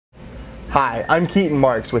Hi, I'm Keaton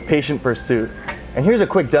Marks with Patient Pursuit, and here's a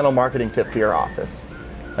quick dental marketing tip for your office.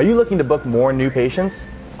 Are you looking to book more new patients?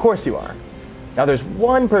 Of course you are. Now there's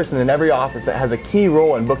one person in every office that has a key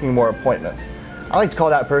role in booking more appointments. I like to call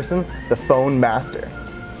that person the phone master.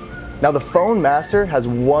 Now the phone master has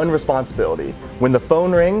one responsibility. When the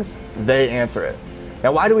phone rings, they answer it.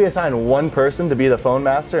 Now why do we assign one person to be the phone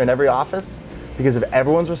master in every office? Because if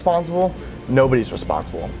everyone's responsible, nobody's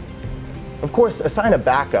responsible. Of course, assign a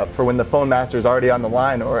backup for when the phone master is already on the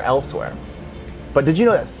line or elsewhere. But did you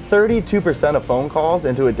know that 32% of phone calls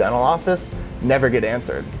into a dental office never get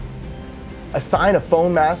answered? Assign a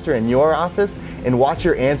phone master in your office and watch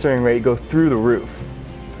your answering rate go through the roof.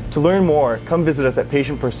 To learn more, come visit us at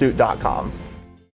patientpursuit.com.